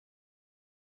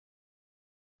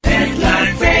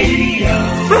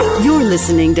You're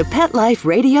listening to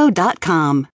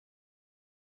PetLifeRadio.com.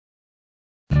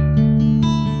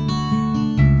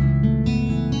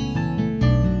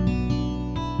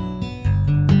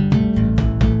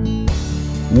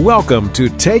 Welcome to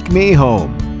Take Me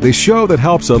Home, the show that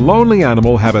helps a lonely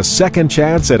animal have a second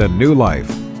chance at a new life.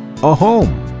 A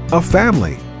home, a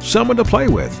family, someone to play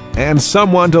with, and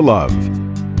someone to love.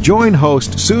 Join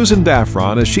host Susan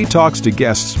Daffron as she talks to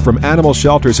guests from animal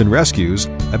shelters and rescues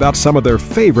about some of their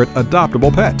favorite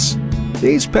adoptable pets.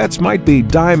 These pets might be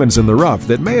diamonds in the rough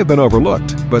that may have been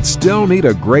overlooked, but still need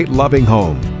a great loving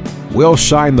home. We'll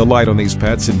shine the light on these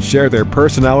pets and share their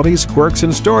personalities, quirks,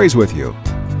 and stories with you.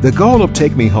 The goal of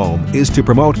Take Me Home is to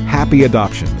promote happy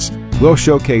adoptions. We'll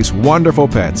showcase wonderful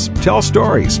pets, tell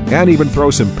stories, and even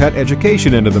throw some pet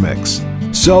education into the mix.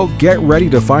 So get ready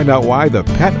to find out why the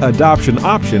pet adoption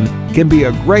option can be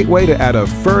a great way to add a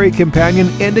furry companion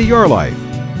into your life.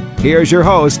 Here's your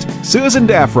host, Susan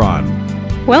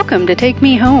Daffron. Welcome to Take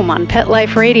Me Home on Pet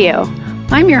Life Radio.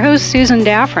 I'm your host, Susan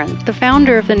Daffron, the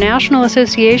founder of the National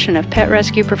Association of Pet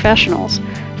Rescue Professionals.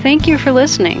 Thank you for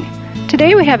listening.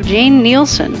 Today we have Jane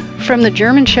Nielsen from the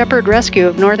German Shepherd Rescue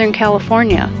of Northern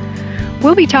California.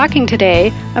 We'll be talking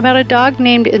today about a dog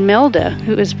named Imelda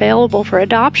who is available for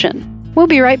adoption. We'll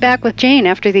be right back with Jane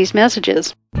after these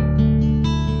messages.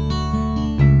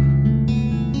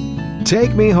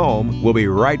 Take Me Home will be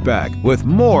right back with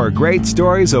more great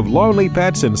stories of lonely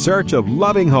pets in search of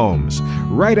loving homes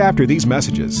right after these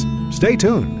messages. Stay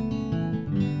tuned.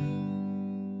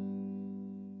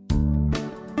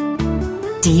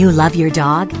 Do you love your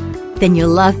dog? Then you'll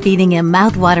love feeding him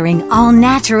mouth-watering,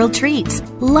 all-natural treats,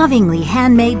 lovingly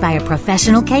handmade by a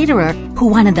professional caterer who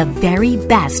wanted the very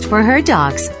best for her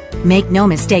dogs. Make no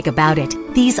mistake about it,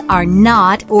 these are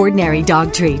not ordinary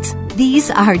dog treats. These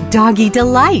are doggy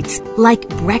delights, like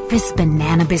breakfast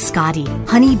banana biscotti,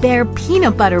 honey bear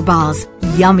peanut butter balls,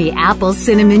 yummy apple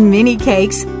cinnamon mini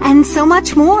cakes, and so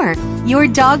much more. Your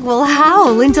dog will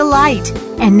howl in delight.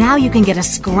 And now you can get a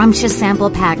scrumptious sample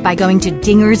pack by going to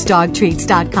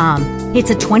dingersdogtreats.com. It's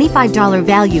a $25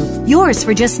 value, yours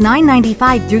for just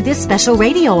 $9.95 through this special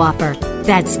radio offer.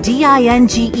 That's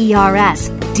DINGERS,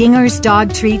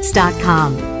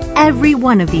 dingersdogtreats.com. Every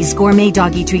one of these gourmet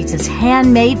doggy treats is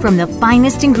handmade from the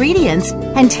finest ingredients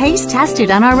and taste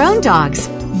tested on our own dogs.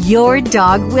 Your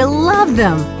dog will love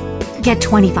them. Get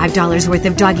 $25 worth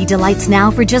of doggy delights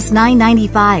now for just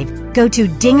 $9.95. Go to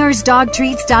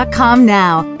dingersdogtreats.com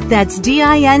now. That's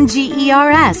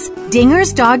DINGERS,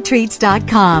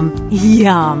 dingersdogtreats.com.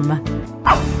 Yum.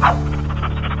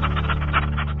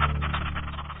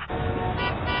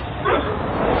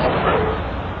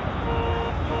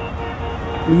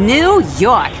 New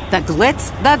York, the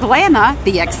glitz, the glamour,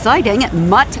 the exciting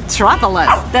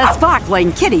Mutt-tropolis, the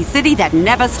sparkling kitty city that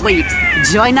never sleeps.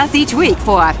 Join us each week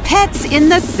for Pets in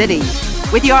the City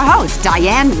with your host,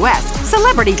 Diane West.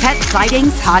 Celebrity pet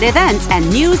sightings, hot events, and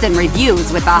news and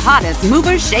reviews with the hottest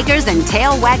movers, shakers, and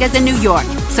tail waggers in New York.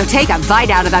 So take a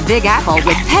bite out of the Big Apple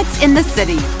with Pets in the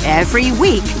City every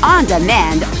week on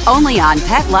demand, only on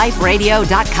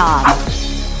PetLifeRadio.com.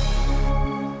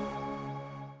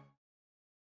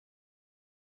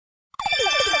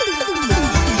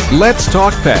 Let's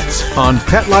talk pets on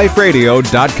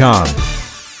PetLifeRadio.com.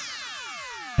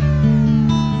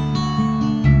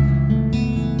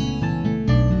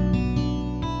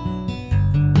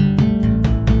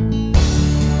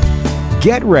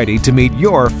 Get ready to meet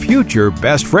your future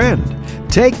best friend.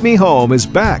 Take Me Home is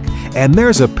back, and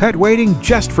there's a pet waiting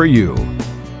just for you.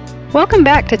 Welcome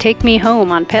back to Take Me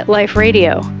Home on Pet Life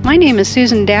Radio. My name is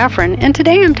Susan Daffron, and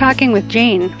today I'm talking with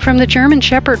Jane from the German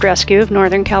Shepherd Rescue of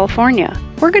Northern California.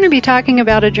 We're going to be talking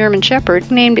about a German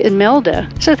Shepherd named Imelda.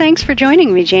 So thanks for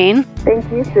joining me, Jane. Thank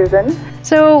you, Susan.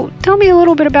 So tell me a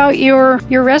little bit about your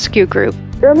rescue group.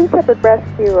 German Shepherd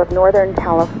Rescue of Northern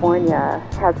California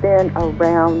has been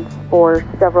around for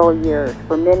several years,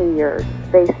 for many years.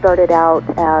 They started out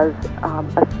as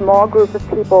a small group of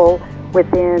people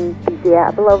within the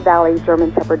Diablo Valley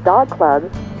German Shepherd Dog Club,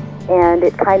 and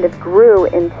it kind of grew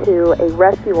into a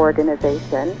rescue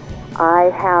organization. I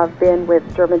have been with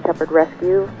German Shepherd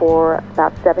Rescue for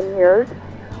about 7 years.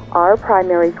 Our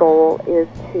primary goal is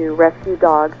to rescue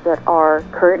dogs that are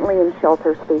currently in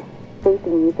shelters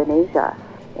facing euthanasia.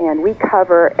 And we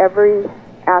cover every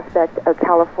aspect of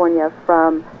California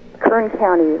from Kern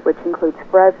County, which includes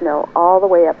Fresno, all the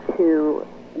way up to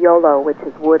Yolo, which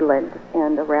is Woodland,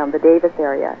 and around the Davis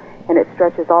area. And it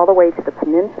stretches all the way to the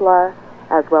peninsula,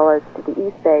 as well as to the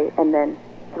East Bay, and then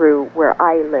through where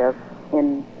I live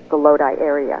in the Lodi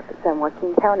area, San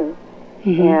Joaquin County.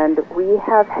 Mm-hmm. And we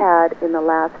have had, in the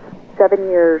last 7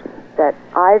 years that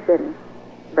I've been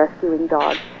rescuing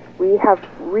dogs, we have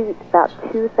reached about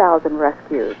 2,000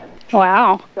 rescues.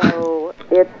 Wow. So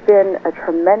it's been a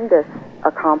tremendous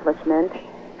accomplishment.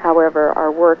 However,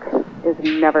 our work is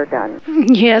never done.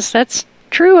 Yes, that's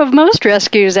true of most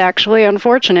rescues, actually,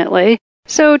 unfortunately.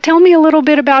 So tell me a little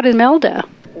bit about Imelda.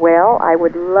 Well, I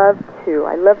would love to.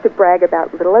 I love to brag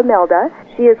about little Imelda.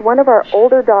 She is one of our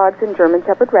older dogs in German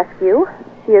Shepherd Rescue.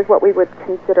 She is what we would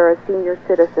consider a senior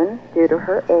citizen due to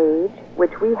her age,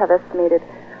 which we have estimated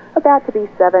about to be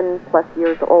 7+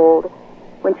 years old.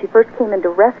 When she first came into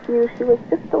rescue, she was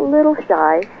just a little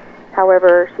shy.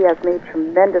 However, she has made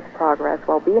tremendous progress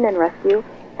while being in rescue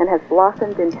and has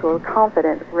blossomed into a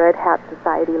confident Red Hat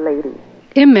Society lady.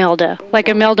 Imelda, like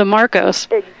Imelda Marcos.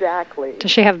 Exactly.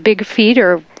 Does she have big feet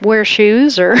or wear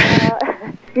shoes? Or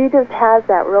She just has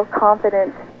that real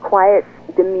confident, quiet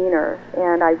demeanor,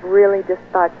 and I really just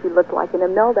thought she looked like an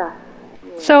Imelda.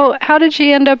 So how did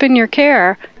she end up in your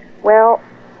care? Well,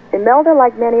 Imelda,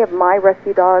 like many of my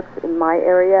rescue dogs in my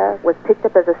area, was picked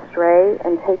up as a stray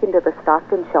and taken to the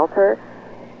Stockton shelter.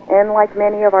 And like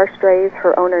many of our strays,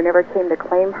 her owner never came to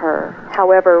claim her.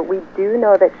 However, we do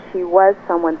know that she was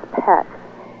someone's pet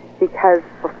because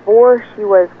before she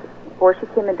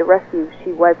came into rescue,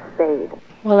 she was spayed.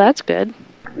 Well, that's good.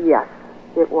 Yes,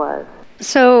 it was.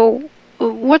 So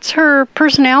what's her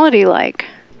personality like?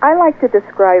 I like to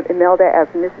describe Imelda as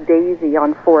Miss Daisy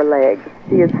on 4 legs.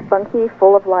 She is funky,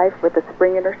 full of life with a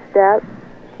spring in her step.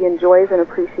 She enjoys and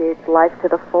appreciates life to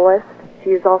the fullest. She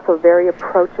is also very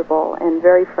approachable and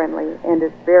very friendly and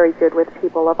is very good with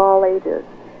people of all ages.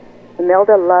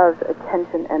 Imelda loves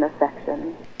attention and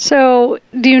affection. So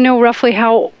do you know roughly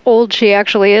how old she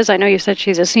actually is? I know you said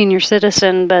she's a senior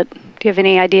citizen, but do you have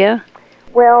any idea?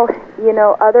 Well,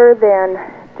 other than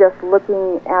just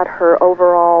looking at her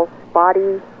overall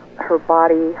body, her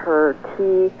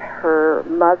teeth, her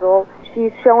muzzle,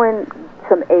 she's showing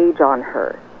some age on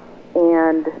her.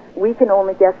 And we can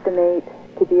only guesstimate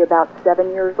to be about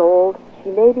 7 years old. She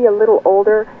may be a little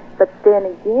older, but then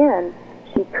again,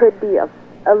 she could be a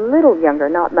little younger,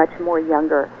 not much more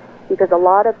younger, because a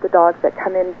lot of the dogs that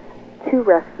come in to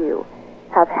rescue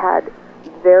have had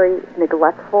very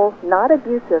neglectful, not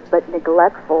abusive, but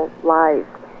neglectful lives,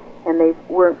 and they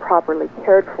weren't properly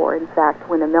cared for. In fact,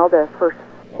 when Imelda first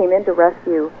came into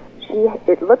rescue,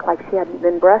 it looked like she hadn't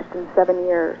been brushed in 7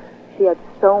 years. She had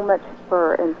so much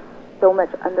fur and so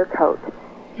much undercoat.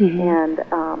 Mm-hmm. And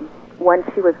once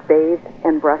she was bathed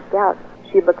and brushed out,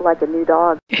 she looked like a new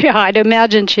dog. Yeah, I'd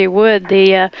imagine she would.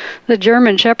 The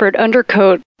German Shepherd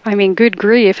undercoat, I mean, good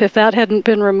grief, if that hadn't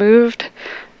been removed,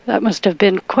 that must have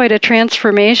been quite a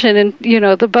transformation. And,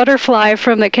 the butterfly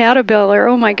from the caterpillar,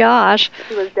 oh my gosh.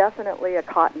 She was definitely a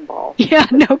cotton ball. Yeah,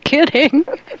 no kidding.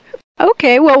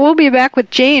 Okay, well, we'll be back with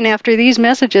Jane after these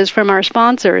messages from our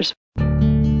sponsors.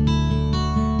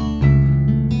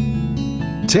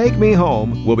 Take Me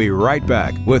Home will be right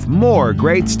back with more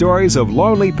great stories of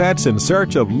lonely pets in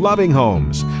search of loving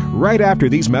homes right after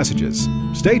these messages.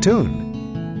 Stay tuned.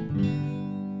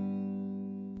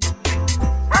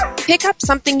 Pick up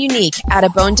something unique at A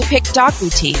Bone to Pick Dog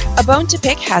Boutique. A Bone to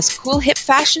Pick has cool hip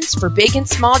fashions for big and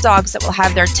small dogs that will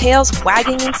have their tails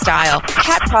wagging in style.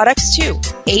 Cat products too.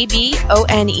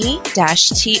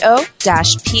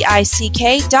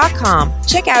 abone-to-pick.com.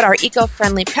 Check out our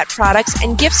eco-friendly pet products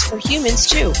and gifts for humans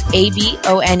too.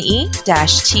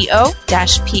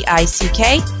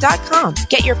 abone-to-pick.com.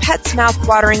 Get your pet's mouth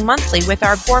watering monthly with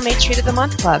our Gourmet Treat of the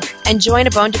Month Club and join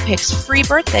A Bone to Pick's free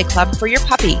birthday club for your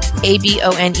puppy.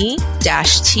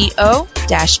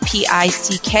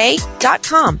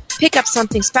 abone-to-pick.com. Pick up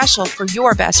something special for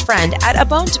your best friend at A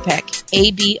Bone to Pick.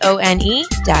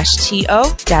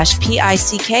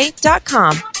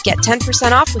 abone-to-pick.com. Get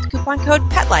 10% off with coupon code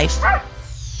PETLIFE.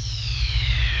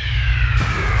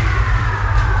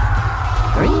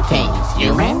 Greetings,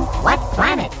 human. What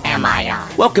planet am I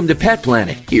on? Welcome to Pet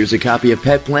Planet. Here's a copy of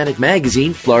Pet Planet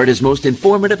Magazine, Florida's most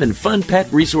informative and fun pet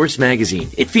resource magazine.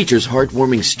 It features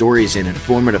heartwarming stories and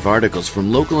informative articles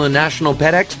from local and national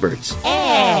pet experts.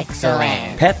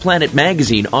 Excellent. Pet Planet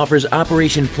Magazine offers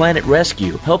Operation Planet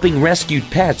Rescue, helping rescued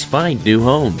pets find new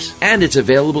homes. And it's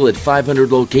available at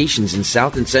 500 locations in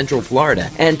South and Central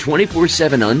Florida and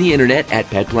 24/7 on the internet at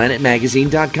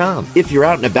PetPlanetMagazine.com. If you're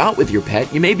out and about with your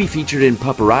pet, you may be featured in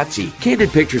Paparazzi,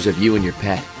 candid pictures of you and your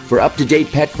pet. For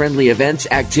up-to-date pet-friendly events,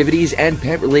 activities, and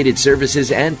pet-related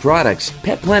services and products,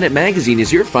 Pet Planet Magazine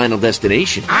is your final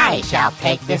destination. I shall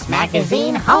take this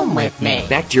magazine home with me.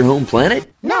 Back to your home planet?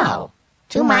 No,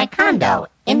 to my condo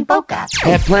in Boca.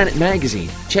 Pet Planet Magazine.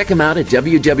 Check them out at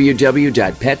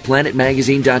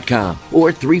www.petplanetmagazine.com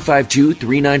or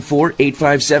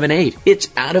 352-394-8578. It's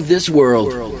out of this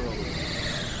world.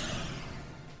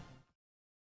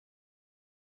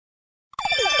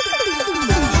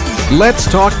 Let's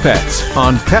Talk Pets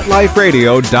on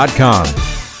PetLifeRadio.com.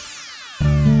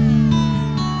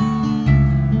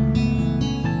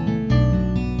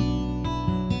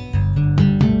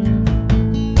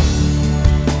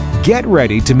 Get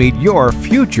ready to meet your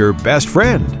future best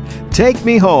friend. Take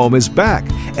Me Home is back,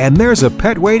 and there's a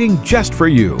pet waiting just for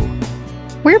you.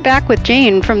 We're back with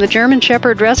Jane from the German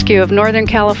Shepherd Rescue of Northern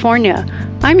California.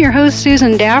 I'm your host,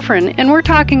 Susan Daffron, and we're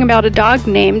talking about a dog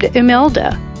named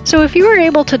Imelda. So if you were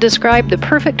able to describe the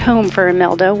perfect home for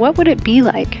Imelda, what would it be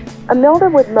like? Imelda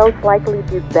would most likely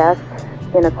do best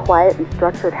in a quiet and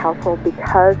structured household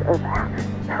because of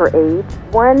her age.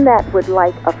 One that would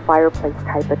like a fireplace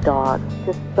type of dog,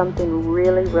 just something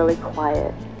really, really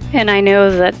quiet. And I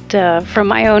know that from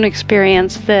my own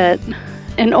experience that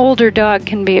an older dog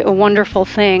can be a wonderful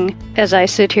thing as I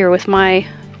sit here with my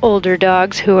older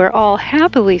dogs who are all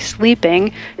happily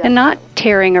sleeping and not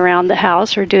tearing around the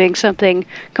house or doing something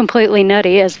completely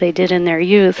nutty as they did in their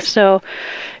youth. So,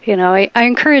 I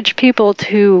encourage people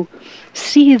to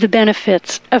see the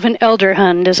benefits of an elder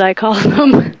hund, as I call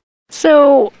them.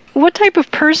 So, what type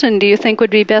of person do you think would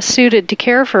be best suited to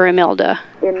care for Imelda?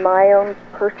 In my own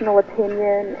personal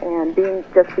opinion, and being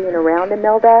around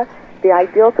Imelda, the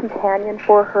ideal companion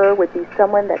for her would be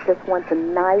someone that just wants a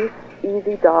nice,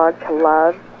 easy dog to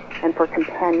love and for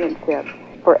companionship.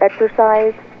 For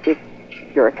exercise, if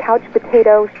you're a couch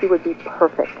potato, she would be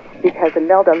perfect because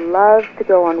Imelda loves to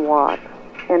go on walks.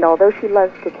 And although she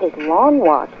loves to take long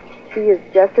walks, she is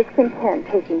just as content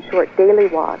taking short daily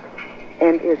walks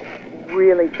and is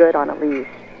really good on a leash.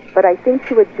 But I think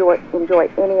she would enjoy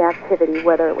any activity,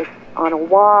 whether it was on a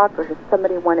walk or if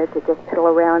somebody wanted to just piddle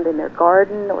around in their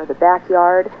garden or the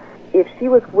backyard. If she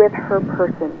was with her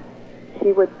person,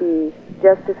 she would be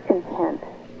just as content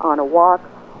on a walk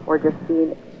or just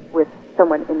being with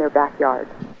someone in their backyard.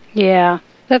 Yeah,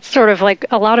 that's sort of like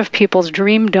a lot of people's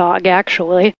dream dog,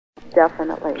 actually.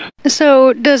 Definitely.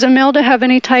 So does Imelda have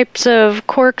any types of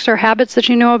quirks or habits that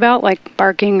you know about, like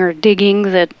barking or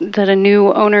digging, that a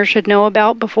new owner should know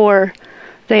about before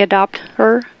they adopt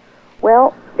her?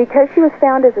 Well, because she was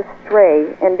found as a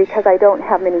stray, and because I don't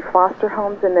have many foster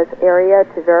homes in this area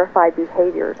to verify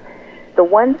behaviors, the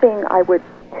one thing I would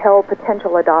tell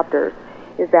potential adopters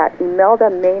is that Imelda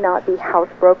may not be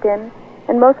housebroken,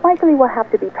 and most likely will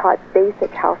have to be taught basic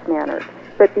house manners.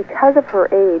 But because of her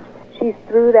age, she's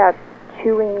through that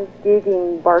chewing,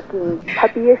 digging, barking,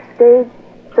 puppyish stage,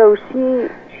 so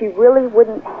she really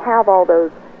wouldn't have all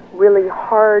those really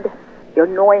hard,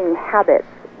 annoying habits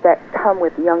that come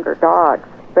with younger dogs.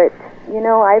 But,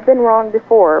 I've been wrong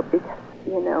before because,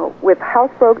 with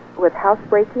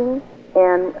housebreaking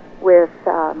and with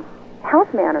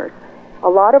house manners, a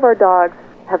lot of our dogs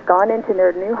have gone into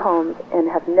their new homes and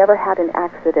have never had an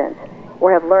accident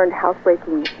or have learned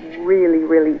housebreaking really,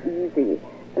 really easy.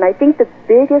 And I think the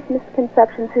biggest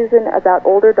misconception, Susan, about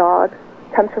older dogs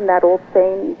comes from that old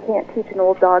saying, you can't teach an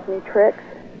old dog new tricks.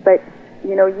 But,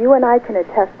 you and I can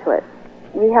attest to it.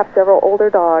 We have several older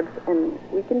dogs, and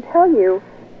we can tell you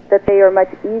that they are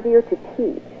much easier to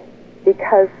teach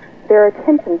because their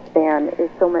attention span is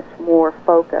so much more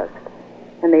focused.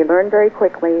 And they learn very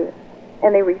quickly,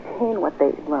 and they retain what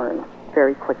they learn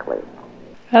very quickly.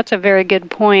 That's a very good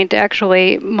point.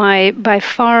 Actually, by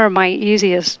far my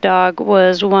easiest dog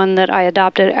was one that I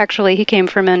adopted. Actually, he came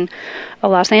from a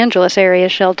Los Angeles area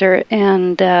shelter,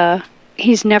 and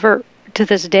he's never, to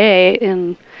this day,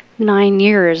 in 9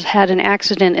 years, had an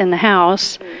accident in the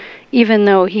house. Even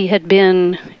though he had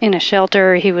been in a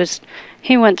shelter, he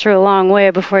went through a long way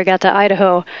before he got to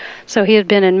Idaho. So he had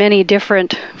been in many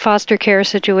different foster care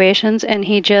situations, and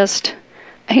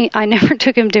I never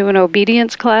took him to an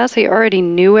obedience class. He already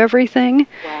knew everything.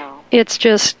 Wow. It's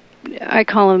just, I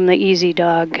call him the easy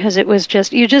dog, because it was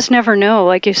just, you just never know.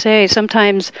 Like you say,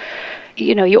 sometimes,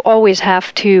 you always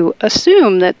have to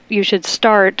assume that you should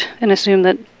start and assume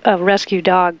that a rescue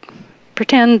dog,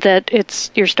 pretend that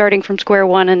you're starting from square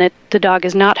one and that the dog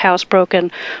is not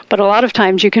housebroken. But a lot of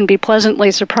times you can be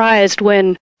pleasantly surprised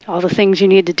when all the things you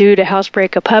need to do to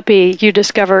housebreak a puppy, you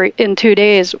discover in 2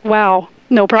 days, wow,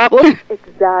 no problem.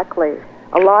 Exactly.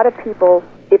 A lot of people,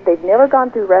 if they've never gone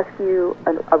through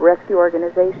a rescue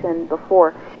organization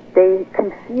before, they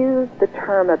confuse the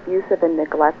term abusive and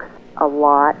neglect a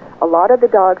lot. A lot of the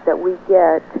dogs that we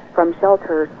get from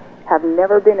shelters have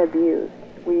never been abused.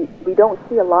 We don't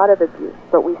see a lot of abuse,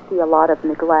 but we see a lot of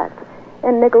neglect.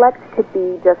 And neglect could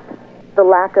be just the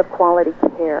lack of quality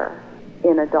care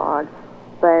in a dog.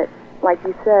 But like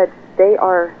you said, they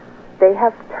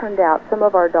have turned out, some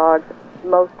of our dogs,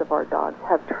 most of our dogs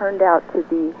have turned out to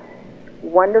be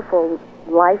wonderful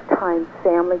lifetime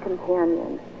family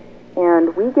companions.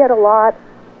 And we get a lot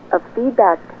of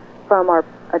feedback from our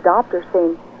adopter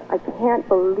saying, I can't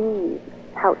believe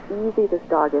how easy this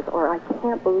dog is, or I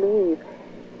can't believe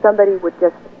somebody would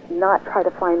just not try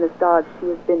to find this dog. She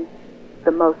has been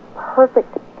the most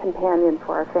perfect companion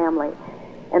for our family.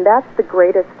 And that's the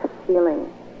greatest feeling,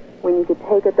 when you could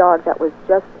take a dog that was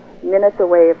just minutes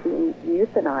away of being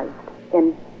euthanized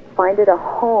and find it a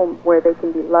home where they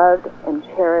can be loved and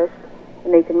cherished,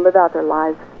 and they can live out their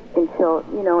lives until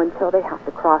they have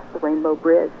to cross the Rainbow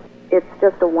Bridge. It's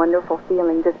just a wonderful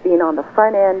feeling, just being on the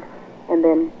front end and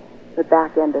then the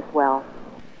back end as well.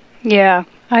 Yeah,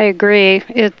 I agree.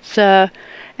 It's and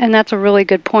that's a really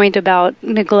good point about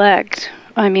neglect.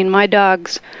 I mean, my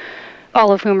dogs,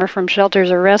 all of whom are from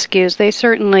shelters or rescues, they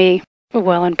certainly,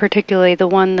 well, and particularly the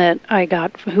one that I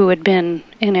got who had been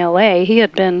in L.A., he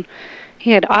had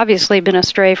obviously been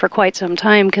astray for quite some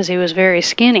time because he was very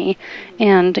skinny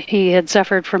and he had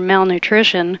suffered from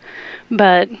malnutrition,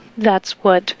 but that's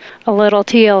what a little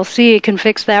TLC can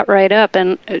fix that right up,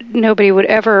 and nobody would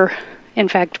ever, in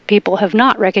fact, people have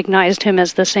not recognized him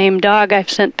as the same dog. I've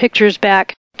sent pictures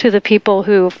back to the people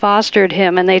who fostered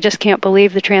him, and they just can't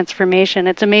believe the transformation.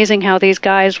 It's amazing how these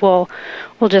guys will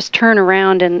just turn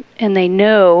around and they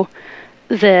know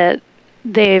that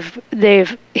they've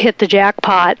hit the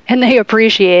jackpot, and they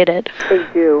appreciate it. They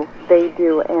do,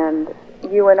 and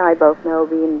you and I both know,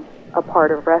 being a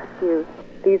part of rescue,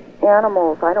 these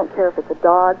animals, I don't care if it's a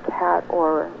dog, cat,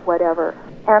 or whatever,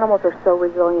 animals are so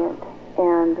resilient,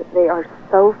 and they are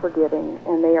so forgiving,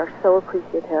 and they are so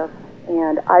appreciative,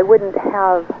 and I wouldn't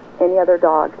have any other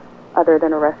dog other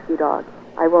than a rescue dog.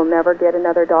 I will never get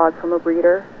another dog from a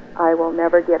breeder. I will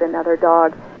never get another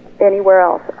dog anywhere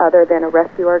else other than a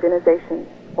rescue organization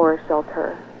or a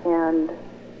shelter. And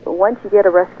once you get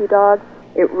a rescue dog,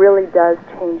 it really does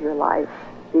change your life,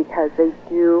 because they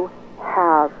do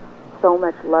have so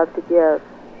much love to give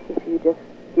if you just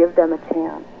give them a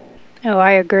chance. Oh,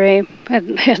 I agree.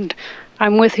 And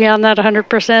I'm with you on that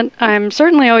 100%. I'm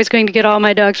certainly always going to get all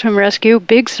my dogs from rescue.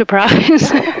 Big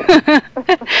surprise.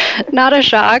 Not a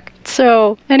shock.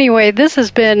 So anyway, this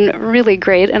has been really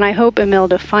great, and I hope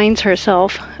Imelda finds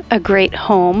herself a great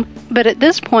home. But at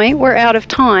this point, we're out of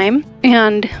time,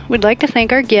 and we'd like to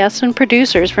thank our guests and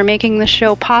producers for making this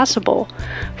show possible.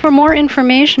 For more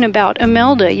information about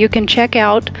Imelda, you can check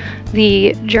out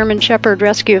the German Shepherd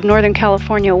Rescue of Northern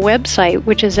California website,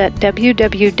 which is at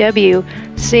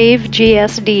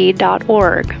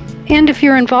www.savegsd.org. And if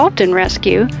you're involved in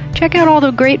rescue, check out all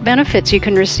the great benefits you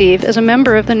can receive as a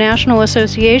member of the National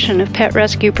Association of Pet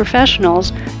Rescue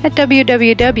Professionals at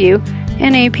www.naprp.com.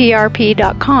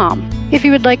 If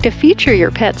you would like to feature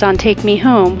your pets on Take Me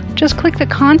Home, just click the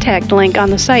contact link on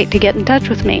the site to get in touch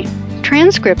with me.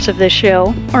 Transcripts of this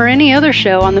show, or any other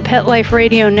show on the Pet Life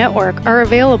Radio Network, are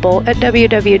available at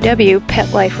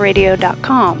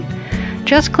www.petliferadio.com.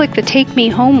 Just click the Take Me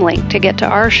Home link to get to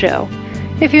our show.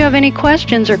 If you have any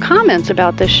questions or comments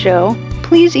about this show,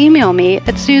 please email me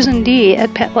at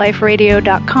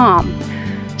susand@petliferadio.com.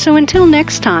 So until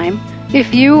next time,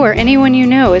 if you or anyone you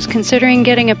know is considering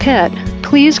getting a pet,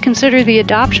 please consider the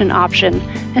adoption option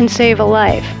and save a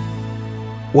life.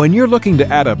 When you're looking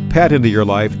to add a pet into your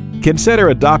life, consider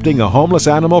adopting a homeless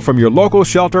animal from your local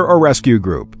shelter or rescue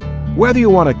group. Whether you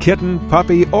want a kitten,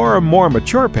 puppy, or a more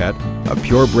mature pet, a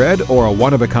purebred or a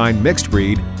one-of-a-kind mixed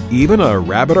breed, even a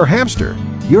rabbit or hamster,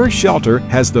 your shelter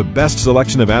has the best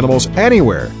selection of animals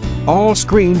anywhere, all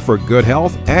screened for good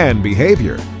health and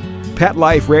behavior.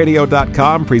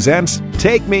 PetLifeRadio.com presents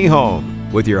Take Me Home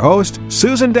with your host,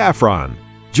 Susan Daffron.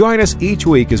 Join us each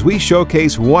week as we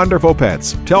showcase wonderful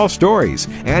pets, tell stories,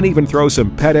 and even throw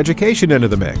some pet education into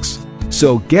the mix.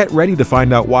 So get ready to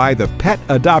find out why the pet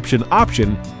adoption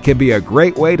option can be a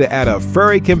great way to add a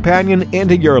furry companion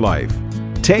into your life.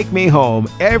 Take Me Home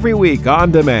every week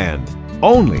on demand,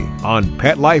 only on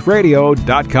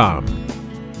PetLifeRadio.com.